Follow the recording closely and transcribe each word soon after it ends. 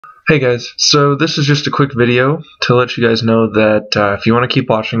Hey guys, so this is just a quick video to let you guys know that if you want to keep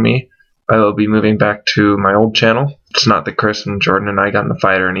watching me, I will be moving back to my old channel. It's not that Chris and Jordan and I got in a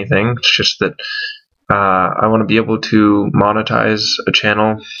fight or anything, it's just that I want to be able to monetize a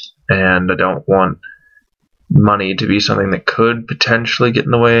channel, and I don't want money to be something that could potentially get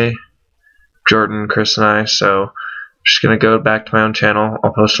in the way. Jordan, Chris, and I, so I'm just going to go back to my own channel.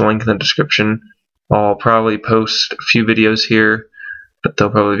 I'll post a link in the description. I'll probably post a few videos here, but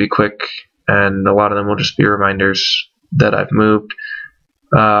they'll probably be quick, and a lot of them will just be reminders that I've moved.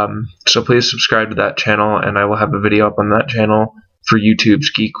 So please subscribe to that channel, and I will have a video up on that channel for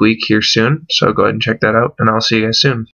YouTube's Geek Week here soon. So go ahead and check that out, and I'll see you guys soon.